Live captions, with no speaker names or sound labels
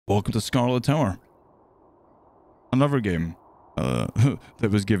Welcome to Scarlet Tower. Another game that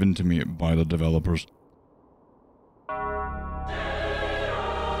was given to me by the developers.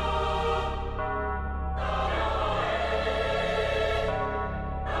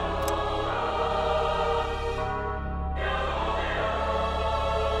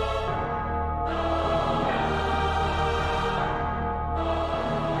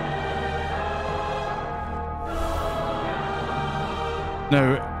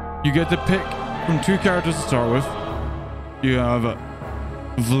 Now, you get to pick from 2 characters to start with. You have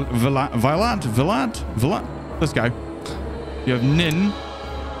Vilat, this guy. You have Nin,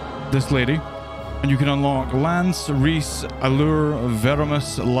 this lady. And you can unlock Lance, Reese, Allure,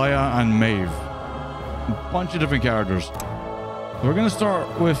 Veramus, Laia, and Maeve. A bunch of different characters. We're going to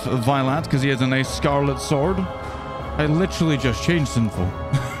start with Vilat because he has a nice scarlet sword. I literally just changed Sinful.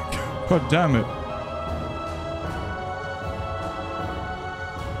 God damn it.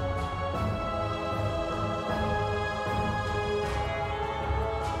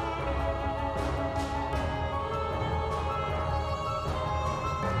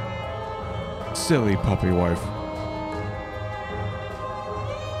 Silly puppy wife.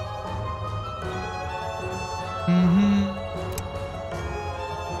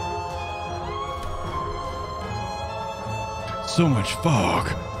 So much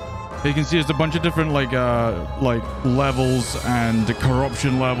fog. You can see there's a bunch of different like levels and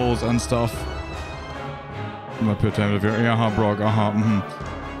corruption levels and stuff. I'm gonna put time of here. Yeah, Brock.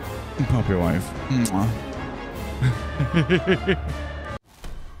 Puppy wife.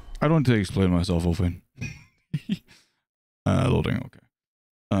 I don't need to explain myself, Wolfine. Loading, okay.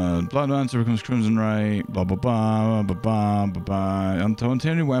 Blood Dancer becomes Crimson Ray, blah blah blah blah blah blah blah. Until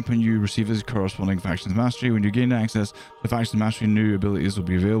any weapon you receive is corresponding faction's mastery. When you gain access to faction mastery, new abilities will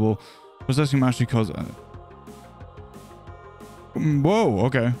be available. Possessing mastery cause whoa,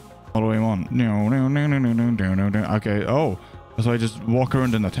 okay. All the way on. Okay, oh. So I just walk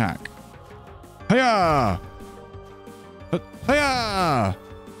around and attack. Hiya! Hiya!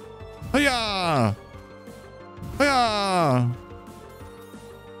 Hiya! Hiya!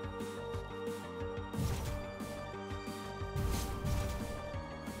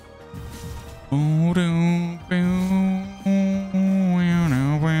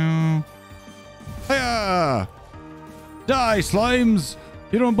 Hiya! Die, slimes!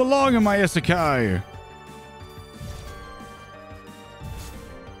 You don't belong in my isekai!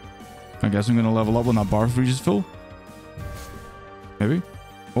 I guess I'm gonna level up when that bar reaches full. Maybe?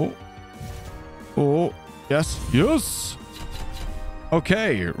 Oh. Oh. Yes. Yes!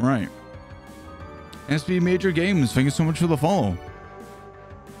 Okay, right. SB Major Games, thank you so much for the follow.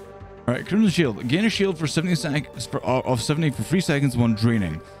 Alright, Crimson Shield. Gain a shield for 70 seconds of 70 for 3 seconds when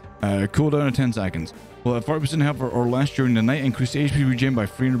draining. Cooldown of 10 seconds. Will have 40% health or less during the night. Increase HP regen by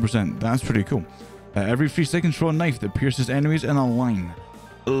 300%. That's pretty cool. Every 3 seconds, throw a knife that pierces enemies in a line.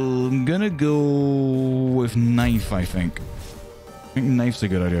 I'm gonna go with knife, I think. I think knife's a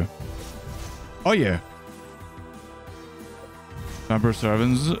good idea. Oh yeah. Number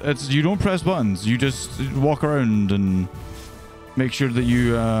servants. It's you don't press buttons. You just walk around and make sure that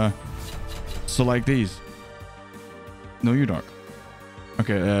you select these. No, you don't.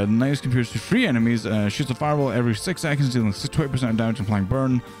 Okay, knives can pierce to 3 enemies. Shoots a fireball every 6 seconds, dealing 20% damage and applying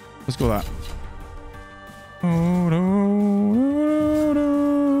burn. Let's go with that.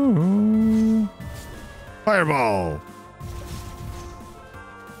 Fireball.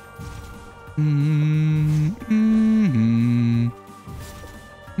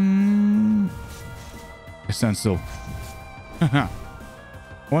 I stand still. I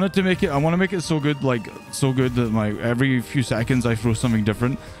want to make it so good, like so good that like every few seconds I throw something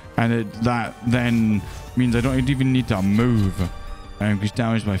different, and that then means I don't even need to move. Increase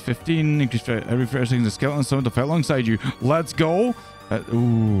damage by 15. Increase every 30 seconds. A skeleton summon to fight alongside you. Let's go.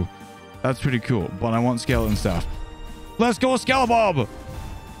 Ooh, that's pretty cool. But I want skeleton stuff. Let's go, Scalabob.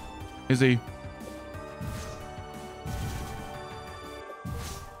 Is he?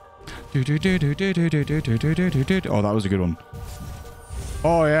 Oh, that was a good one.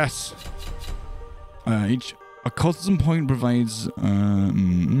 Oh yes. A custom point provides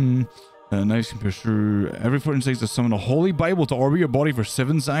knives can pierce through every 14 seconds to summon a holy Bible to orbit your body for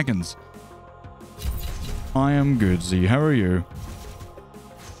 7 seconds. I am good, Z. How are you?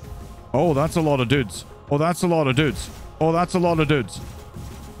 Oh, that's a lot of dudes. Oh, that's a lot of dudes. Oh, that's a lot of dudes.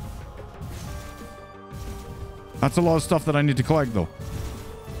 That's a lot of stuff that I need to collect, though.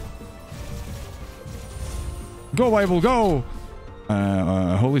 Go, Bible, go!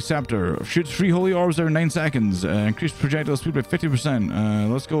 Holy Scepter. Shoots 3 holy orbs every 9 seconds. Increased projectile speed by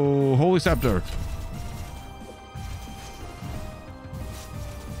 50%. Let's go, Holy Scepter.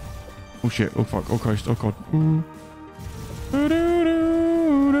 Oh shit. Oh fuck. Oh Christ. Oh god.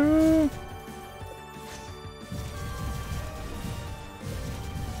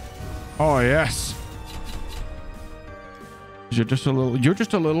 Oh yes. You're just a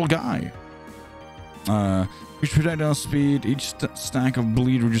little guy. Each projectile speed, each stack of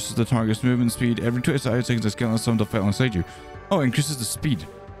bleed reduces the target's movement speed. Every 25 seconds, a skeleton summons a fight alongside you. Oh, it increases the speed.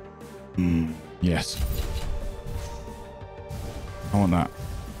 Yes. I want that.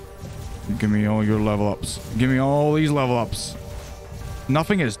 Give me all your level ups. Give me all these level ups.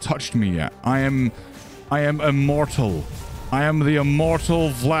 Nothing has touched me yet. I am immortal. I am the immortal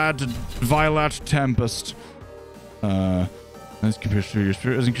Violet Tempest. This compares to your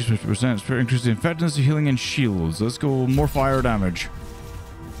spirit has increased 50%. Spirit increases effectiveness, healing, and shields. Let's go more fire damage.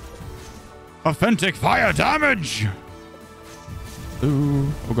 Authentic fire damage!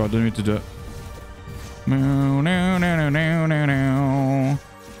 Ooh. Oh god, didn't mean to do it. No, no, no, no, no, no.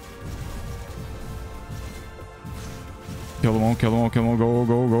 Kill them all, kill them all, kill them all. Go,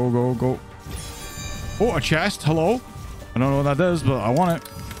 go, go, go, go. Oh, a chest. Hello. I don't know what that does, but I want it.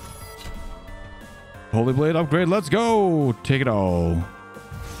 Holy Blade upgrade. Let's go. Take it all.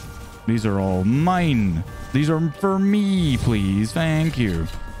 These are all mine. These are for me, please. Thank you.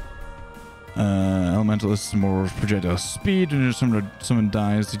 Elementalist more projectile speed. And someone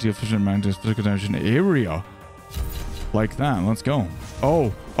dies to deal sufficient amount of physical damage in the area. Like that. Let's go.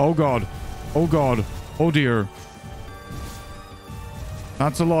 Oh. Oh god. Oh god. Oh dear.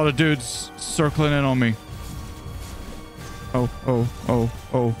 That's a lot of dudes circling in on me. Oh, oh, oh,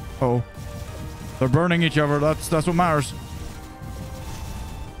 oh, oh. They're burning each other. That's what matters.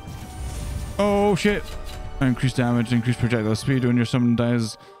 Oh shit. Increased damage, increased projectile speed when your summon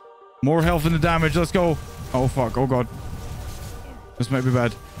dies. More health in the damage. Let's go. Oh fuck. Oh god. This might be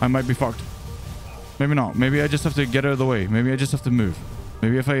bad. I might be fucked. Maybe not. Maybe I just have to get out of the way. Maybe I just have to move.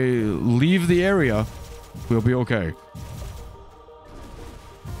 Maybe if I leave the area, we'll be okay.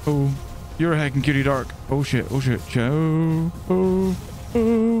 Oh, you're a heckin' cutie dark. Oh shit. Oh shit. Oh, oh,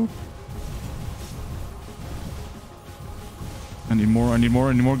 oh. I need more. I need more.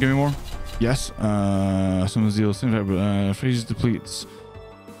 I need more. Give me more. Yes. Some zeal. Freeze depletes.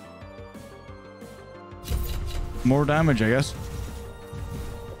 More damage, I guess.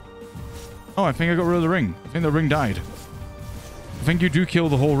 Oh, I think I got rid of the ring. I think the ring died. I think you do kill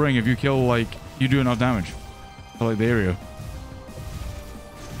the whole ring if you kill, like, you do enough damage. I like the area.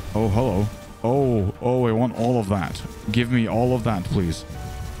 Oh, hello. Oh, oh, I want all of that. Give me all of that, please.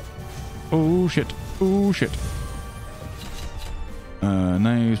 Oh, shit. Oh, shit.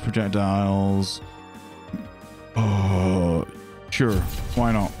 Nice projectiles. Oh, sure.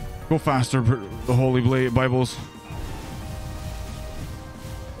 Why not? Go faster, the Holy Blade Bibles.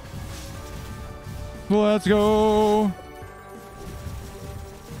 Let's go.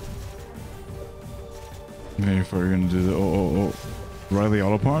 Okay, if we're gonna do the oh. Riley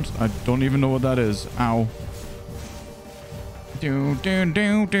auto parts? I don't even know what that is. Ow.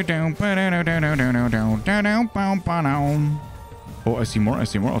 Oh, I see more. I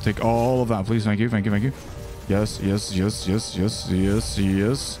see more. I'll take all of that, please. Thank you. Thank you. Thank you. Yes. Yes. Yes. Yes. Yes. Yes.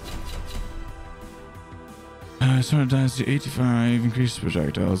 Yes. Someone dies to 85. Increase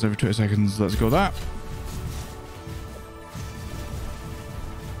projectiles every 20 seconds. Let's go that.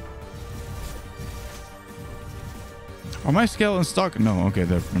 Are my skeletons stuck? No. Okay,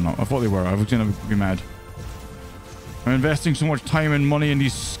 they're not. I thought they were. I was gonna be mad. I'm investing so much time and money in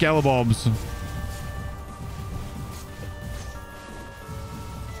these skelebobs.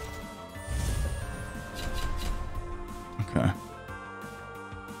 Okay.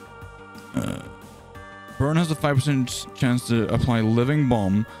 Burn has a 5% chance to apply living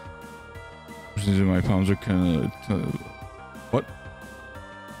bomb. My palms are kind of... What?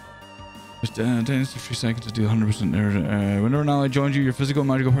 Just 10 to 3 seconds to deal 100% damage. Whenever an ally joins you, your physical and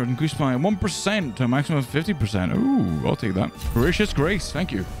magical power increase by 1% to a maximum of 50%. Ooh, I'll take that. Gracious grace.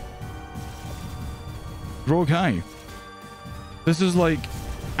 Thank you. Rogue high. This is like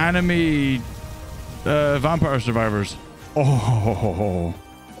anime vampire survivors. Oh,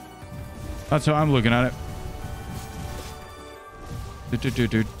 that's how I'm looking at it. Oh,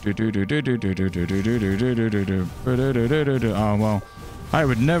 well. I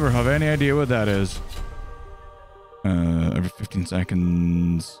would never have any idea what that is. Every 15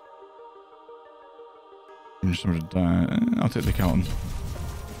 seconds. I'm just going to die. I'll take the Calton.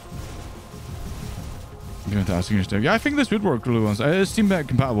 I'm going to ask you stuff. Yeah, I think this would work really well. It's Steam Deck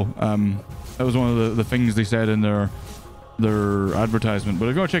compatible. That was one of the things they said in their advertisement. But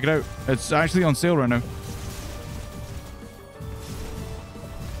if you want to check it out, it's actually on sale right now.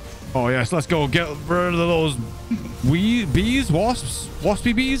 Oh yes, let's go get rid of those bees, wasps,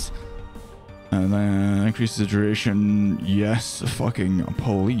 waspy bees. And then increase the duration. Yes, fucking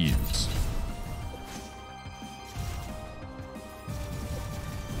please.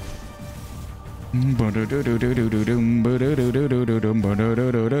 I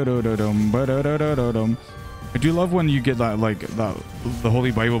do love when you get that, like, that, the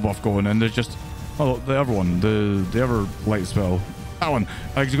Holy Bible buff going, and there's just, oh, the other one, the other light spell. That one.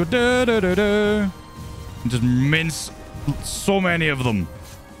 I like to go da da da da. And just mince so many of them.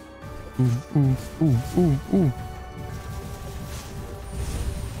 Ooh, ooh, ooh, ooh, ooh.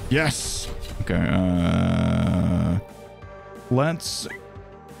 Yes. Okay. Let's.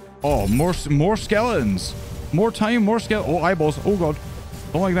 Oh, more skeletons. More time, more skeleton. Oh, eyeballs. Oh god.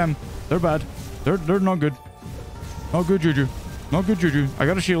 Don't like them. They're bad. They're not good. Not good, Juju. Not good, Juju. I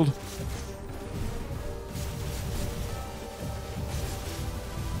got a shield.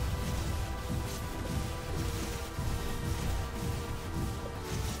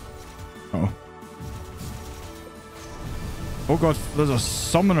 Oh. Oh god, there's a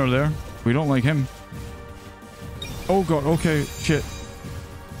summoner there. We don't like him. Oh god, okay, shit.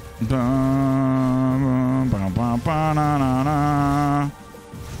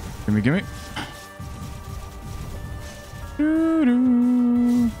 Gimme, gimme.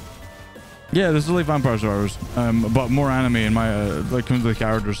 Yeah, this is like Vampire Survivors, but more anime in my like comes to the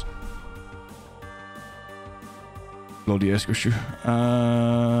characters. Bloody Escoshu.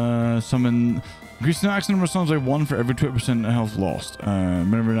 Summon. Increase the axe number sounds like 1 for every 20% health lost.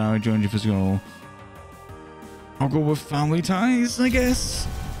 Remember now, join your physical. I'll go with family ties, I guess.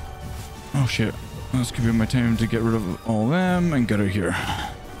 Oh shit. This could be my time to get rid of all them and get out of here.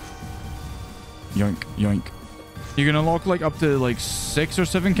 Yoink, yoink. You can unlock like up to like 6 or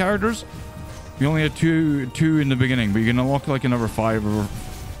 7 characters. You only had two in the beginning, but you can unlock like another 5 or,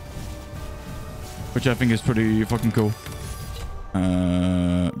 which I think is pretty fucking cool.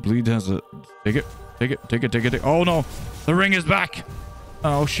 Bleed has a take it. Oh no, the ring is back.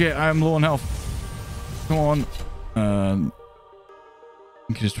 Oh shit, I'm low on health. Come on.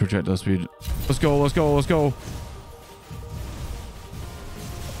 You can just projectile speed. Let's go.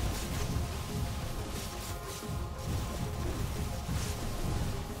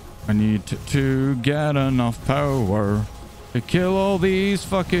 I need to get enough power to kill all these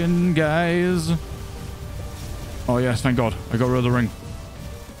fucking guys. Oh yes, thank god. I got rid of the ring.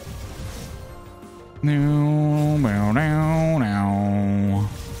 Now.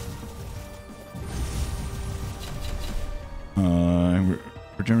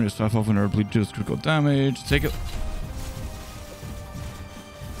 Regenerate stuff off whenever bleed deals critical damage. Take it.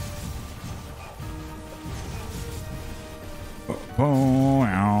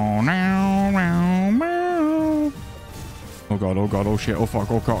 Oh god, oh shit, oh fuck,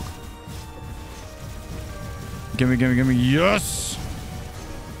 oh cock. Gimme, yes!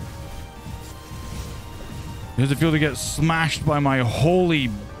 How does it feel to get smashed by my holy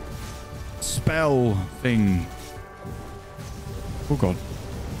spell thing? Oh god.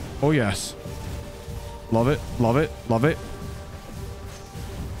 Oh yes. Love it.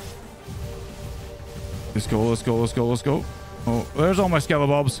 Let's go. Oh, there's all my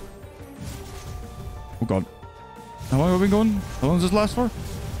skelebobs. Oh god. How long have we been going? How long does this last for?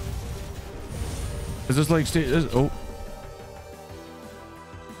 Is this like oh.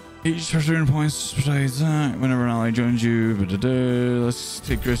 Each for certain points besides that. Whenever an ally joins you. Let's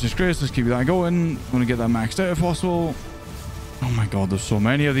take Grace. Let's keep that going. I want to get that maxed out if possible. Oh my god, there's so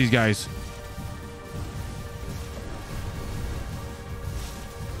many of these guys.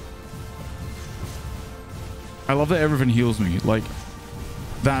 I love that everything heals me. Like,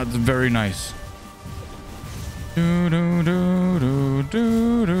 that's very nice. Come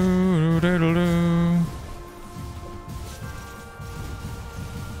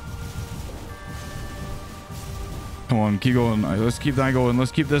on, keep going. Let's keep that going.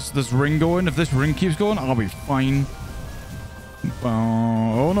 Let's keep this ring going. If this ring keeps going, I'll be fine.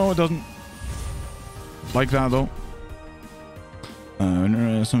 Oh no, it doesn't. Like that though.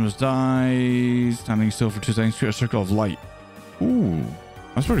 Someone just dies. Standing still for 2 seconds. Create a circle of light. Ooh,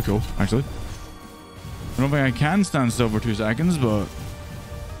 that's pretty cool, actually. I don't think I can stand still for 2 seconds, but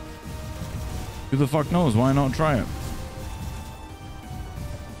who the fuck knows? Why not try it?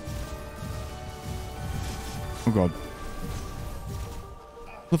 Oh god.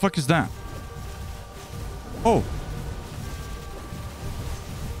 What the fuck is that? Oh.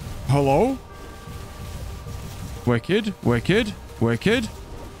 Hello? Wicked.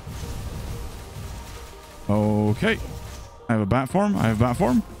 Okay. I have a bat form.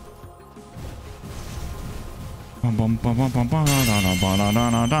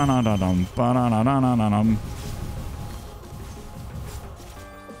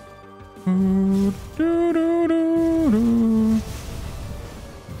 Do, do, do, do, do.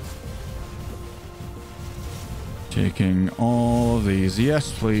 Taking all of these.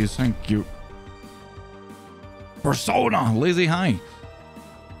 Yes, please. Thank you. Persona. Lazy high.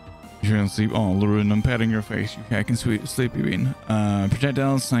 You're gonna sleep. Oh, Laroon, I'm patting your face. You hacking sweet sleepy bean.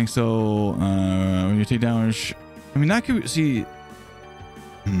 Projectiles. Thanks. So when you take damage, I mean that could see.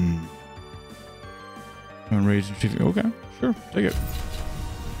 Rage and chief. Okay, sure, take it.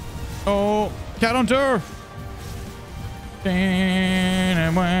 Oh, cat on tour.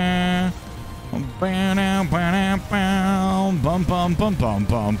 Bum bum bum bum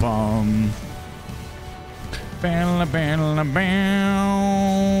bum bum.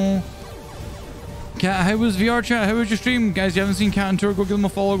 Cat, how was VR chat? How was your stream? Guys, you haven't seen Cat and Tour, go give them a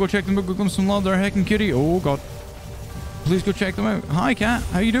follow, go check them out, go give them some love. They're heckin' cutie. Oh god. Please go check them out. Hi Cat,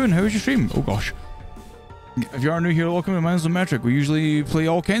 how you doing? How was your stream? Oh gosh. If you are new here, welcome to Minds of Metric. We usually play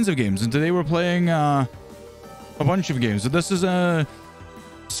all kinds of games, and today we're playing a bunch of games. So this is a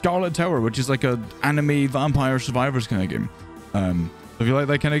Scarlet Tower, which is like a anime vampire survivors kind of game. If you like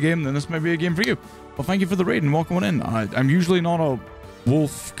that kind of game, then this might be a game for you. Well, thank you for the raid and welcome on in. I'm usually not a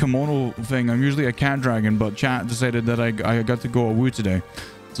wolf kimono thing. I'm usually a cat dragon, but chat decided that I got to go a woo today.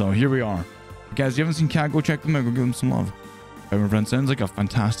 So here we are. Guys, if you haven't seen Cat, go check them out. Go give them some love. My friend, sounds like a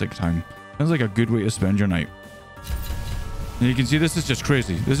fantastic time. Sounds like a good way to spend your night. And you can see this is just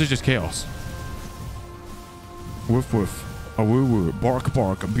crazy. This is just chaos. Woof woof. A woo woo. Bark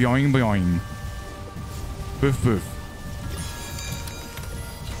bark. Boing boing. Woof woof.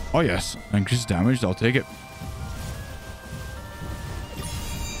 Oh yes. Increases damage. I'll take it.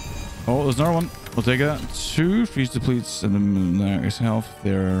 Oh, there's another one. We'll take that. 2 freeze depletes and then there's health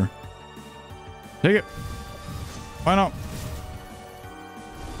there. Take it. Why not?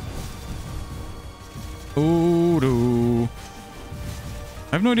 Oh no.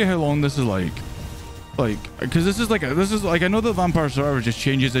 I have no idea how long this is like because this is like I know that Vampire Survivor just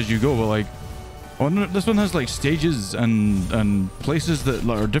changes as you go, but like this one has like stages and places that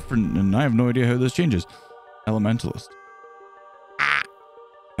are different, and I have no idea how this changes. Elementalist.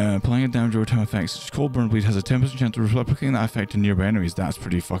 Applying a damage over time effects. Cold Burn Bleed has a 10% chance of replicating that effect to nearby enemies. That's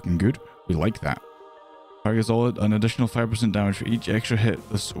pretty fucking good. We like that. Targets all an additional 5% damage for each extra hit.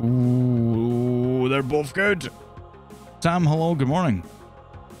 This, ooh, they're both good. Sam, hello, good morning.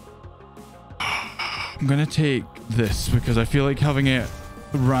 I'm gonna take this because I feel like having it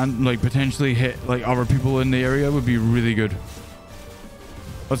potentially hit like other people in the area would be really good.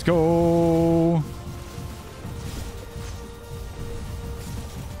 Let's go.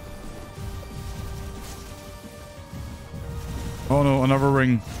 Oh no, another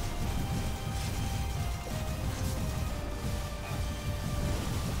ring.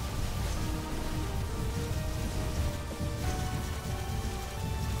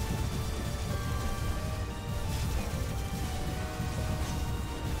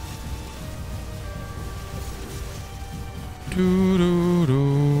 Do, do,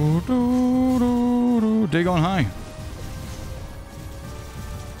 do, do, do, do. Dig on high.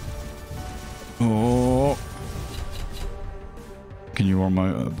 Oh. Can you warm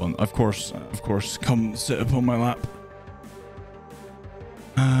my bun? Of course. Come sit upon my lap.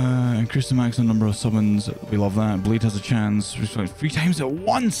 Increase the maximum number of summons. We love that. Bleed has a chance. 3 times at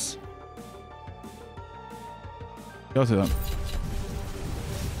once. I'll say that.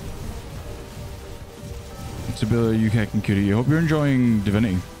 It's a bit of UK and cutie. I hope you're enjoying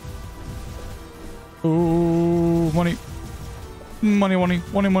Divinity. Oh, money.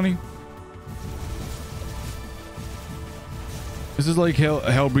 Money. This is like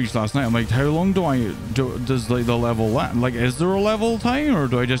Hell Breach last night. I'm like, how long does like the level like, is there a level time or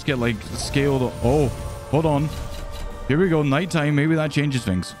do I just get like scaled? Oh, hold on. Here we go. Nighttime. Maybe that changes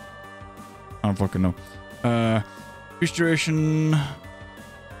things. I don't fucking know. Restoration.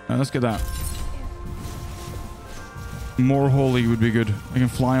 Let's get that. More holy would be good. I can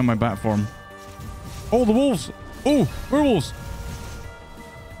fly on my bat form. Oh, the wolves. Oh, werewolves.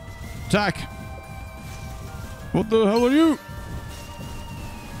 Attack. What the hell are you?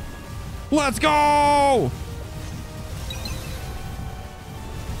 Let's go!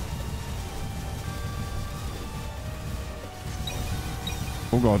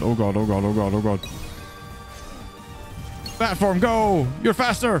 Oh god. Platform, go! You're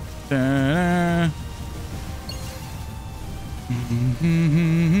faster! Da-da.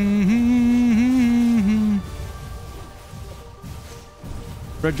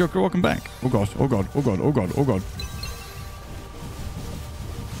 Red Joker, welcome back. Oh god.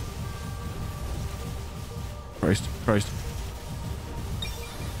 Christ.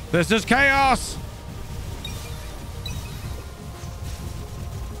 This is chaos!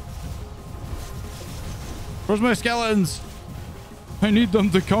 Where's my skeletons? I need them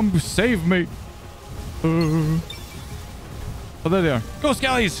to come save me. Oh, there they are. Go,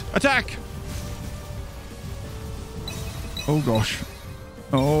 skellies! Attack! Oh, gosh.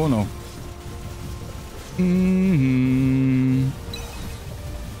 Oh, no.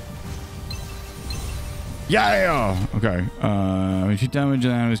 Yeah! Okay. We shoot damage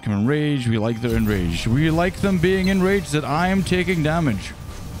and enemies come in rage. We like they're enraged. We like them being enraged that I am taking damage.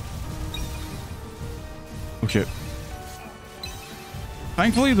 Oh, shit.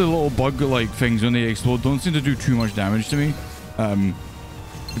 Thankfully, the little bug-like things when they explode don't seem to do too much damage to me.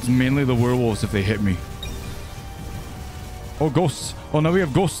 It's mainly the werewolves if they hit me. Oh, ghosts. Oh, now we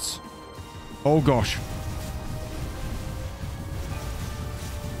have ghosts. Oh, gosh.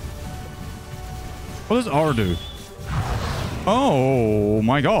 What does R do? Oh,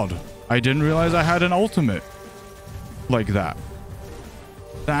 my God. I didn't realize I had an ultimate like that.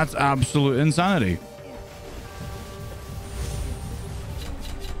 That's absolute insanity.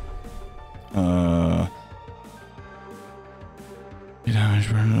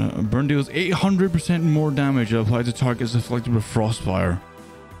 Damage burn deals 800% more damage applied to targets afflicted with frostfire.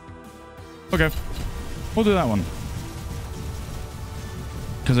 Okay, we'll do that one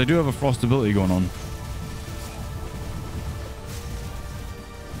because I do have a frost ability going on.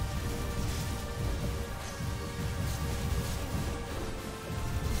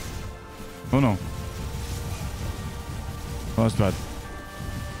 Oh no! Oh, that's bad.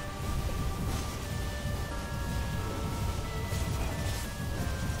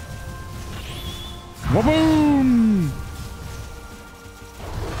 Waboom!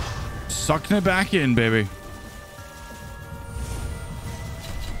 Sucking it back in, baby.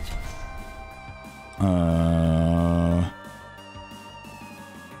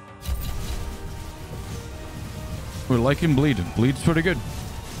 We're liking bleed. Bleed's pretty good.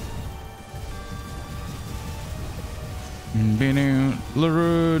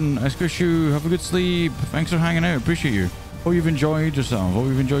 Laroon, I squish you. Have a good sleep. Thanks for hanging out. Appreciate you. Hope you've enjoyed yourself. Hope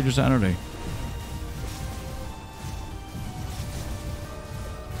you've enjoyed your Saturday.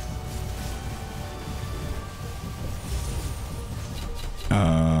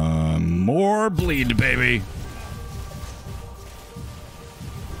 More bleed, baby.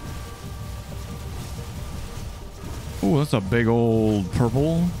 Oh, that's a big old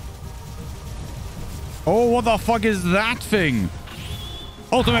purple. Oh, what the fuck is that thing?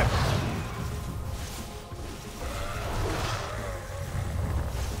 Ultimate.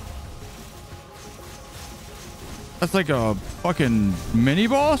 That's like a fucking mini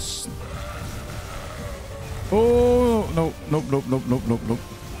boss. Oh, no, nope, nope, nope, nope, nope, nope.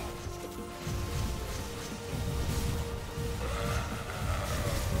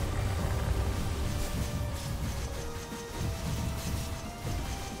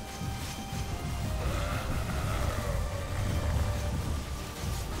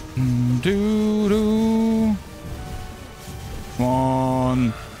 Doo-doo. Come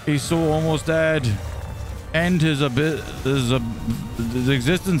on. He's so almost dead. End his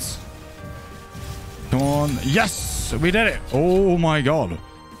existence. Come on. Yes! We did it. Oh my god.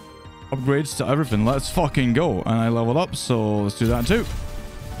 Upgrades to everything. Let's fucking go. And I leveled up, so let's do that too.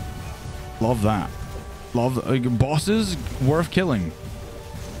 Love that. Love bosses worth killing.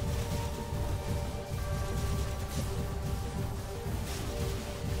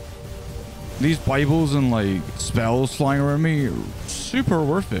 These Bibles and like spells flying around me are super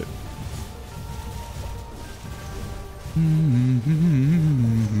worth it.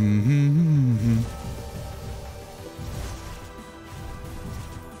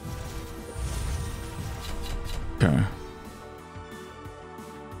 Okay.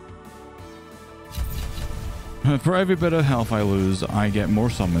 For every bit of health I lose, I get more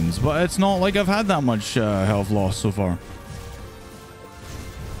summons, but it's not like I've had that much health loss so far.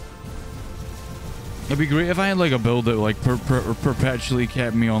 It'd be great if I had like a build that like perpetually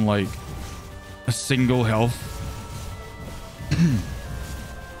kept me on like a single health.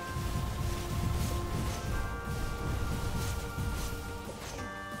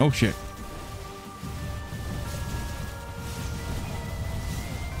 Oh shit.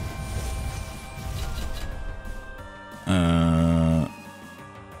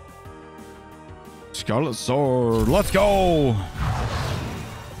 Scarlet Sword. Let's go.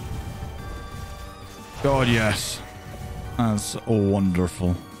 God, yes. That's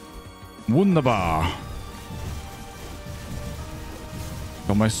wonderful. Wunderbar.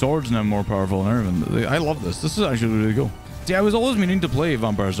 God, my sword's now more powerful than everything. I love this. This is actually really cool. See, I was always meaning to play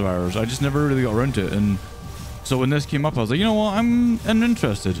Vampire Survivors. I just never really got around to it. And so when this came up, I was like, you know what? I'm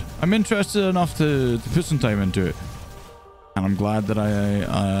interested. I'm interested enough to put some time into it. And I'm glad that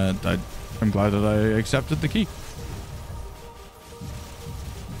I'm glad that I accepted the key.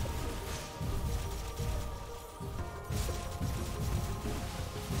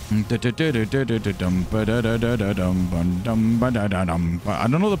 I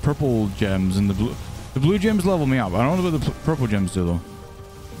don't know the purple gems and the blue. The blue gems level me up. I don't know what the purple gems do though.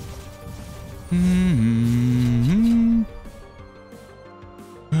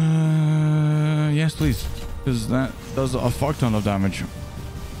 Yes, please, because that does a fuck ton of damage.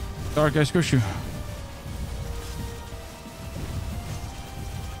 Dark, I squish you.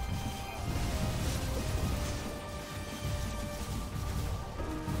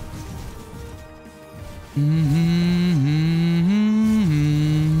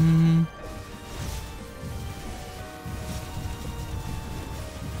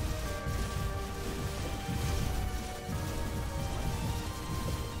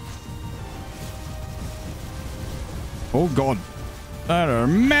 Oh god, there are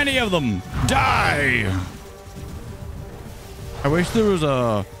many of them. Die! I wish there was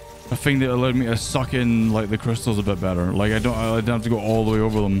a thing that allowed me to suck in like the crystals a bit better. Like I don't have to go all the way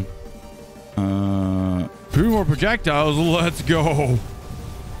over them. Two more projectiles. Let's go.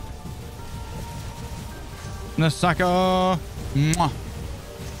 Nasaka. Mwah.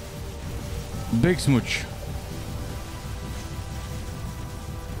 Big smooch.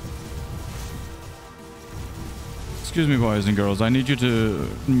 Excuse me, boys and girls. I need you to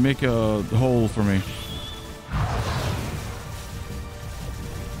make a hole for me.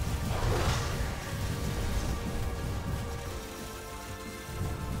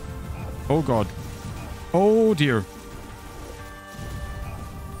 Oh god. Oh dear.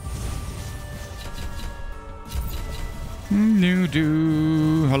 New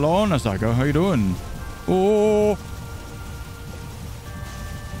do. Hello, Nasaka. How you doing? Oh.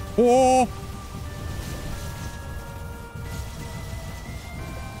 Oh.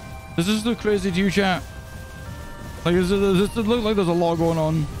 Does this look crazy to you, chat? Like, does it look like there's a lot going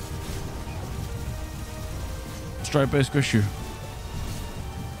on? Stripe, I squish you.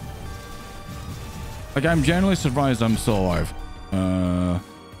 Like, I'm generally surprised I'm still alive. There's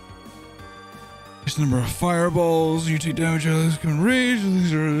the number of fireballs. You take damage. This can rage.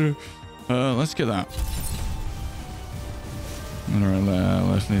 Let's get that. Alright,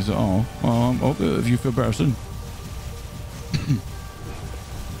 let's need to. Oh, if you feel better soon.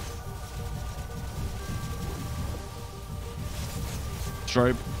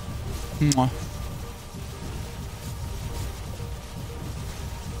 Stripe. Mwah.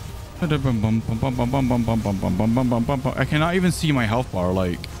 I cannot even see my health bar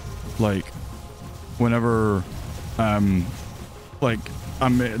like whenever like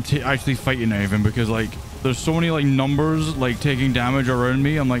I'm actually fighting anything, because like there's so many like numbers like taking damage around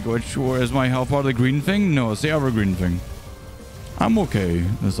me. I'm like, which is my health bar? The green thing? No, it's the other green thing. I'm okay,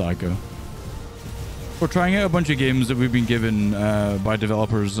 Nasaka. We're trying out a bunch of games that we've been given by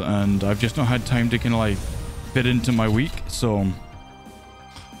developers, and I've just not had time to kind of like fit into my week, so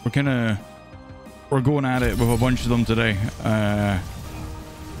we're going at it with a bunch of them today.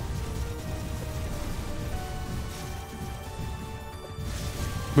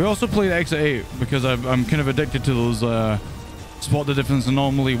 We also played Exit 8 because I'm kind of addicted to those spot the difference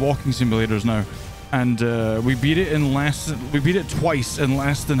anomaly walking simulators now, and we beat it twice in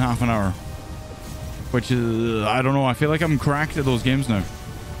less than half an hour. Which is, I don't know, I feel like I'm cracked at those games now.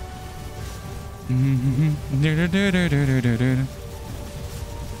 Can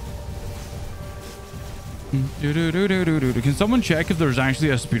someone check if there's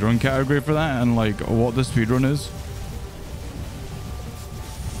actually a speedrun category for that and like what the speedrun is?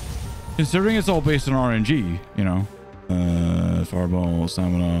 Considering it's all based on RNG, you know. Fireball,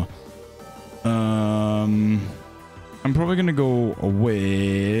 stamina. I'm probably gonna go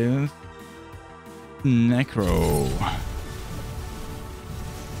with Necro.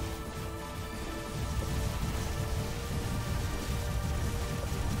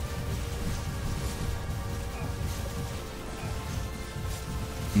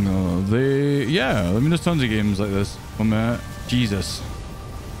 No, yeah, I mean, there's tons of games like this. Jesus.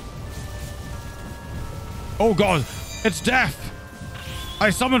 Oh god, it's death.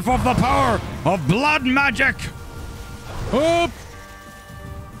 I summon forth the power of blood magic. Up.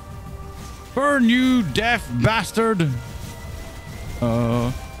 Burn, you deaf bastard.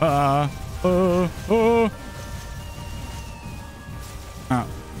 Ah. Come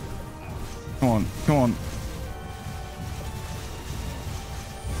on, come on.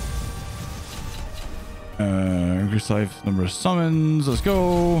 Increase life, number of summons. Let's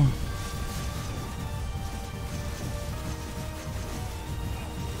go.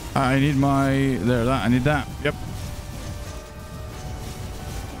 I need my... There, that. I need that. Yep.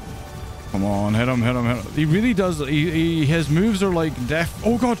 Come on, hit him, hit him, hit him. He really does. His moves are like death.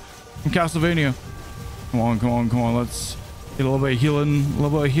 Oh god, from Castlevania. Come on, come on, come on. Let's get a little bit of healing. A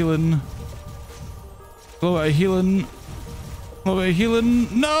little bit of healing. A little bit of healing. A little bit of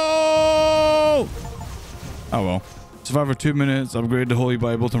healing. No! Oh well. Survive for 2 minutes. Upgrade the Holy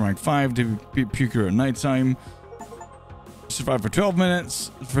Bible to rank 5 to beat Puker at nighttime. Survive for 12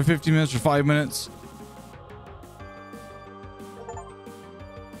 minutes. For 15 minutes. For 5 minutes.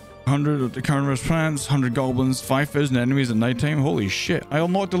 100 of the carnivorous plants. 100 goblins. 5,000 enemies at nighttime. Holy shit. I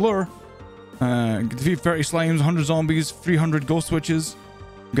unlocked the lure. Defeat 30 slimes. 100 zombies. 300 ghost witches.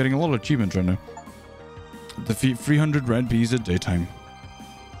 I'm getting a lot of achievements right now. Defeat 300 red bees at daytime.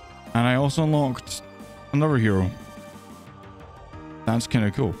 And I also unlocked another hero. That's kind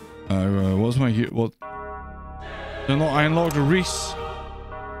of cool. What's my hero? What? I unlocked a Reese.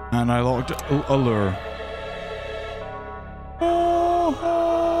 And I unlocked a lure.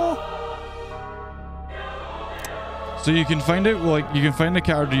 So you can find it, like, you can find a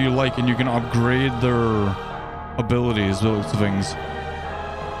character you like and you can upgrade their abilities, those things.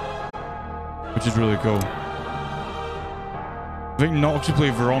 Which is really cool. I think Nox should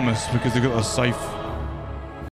play Veromus because they got a scythe.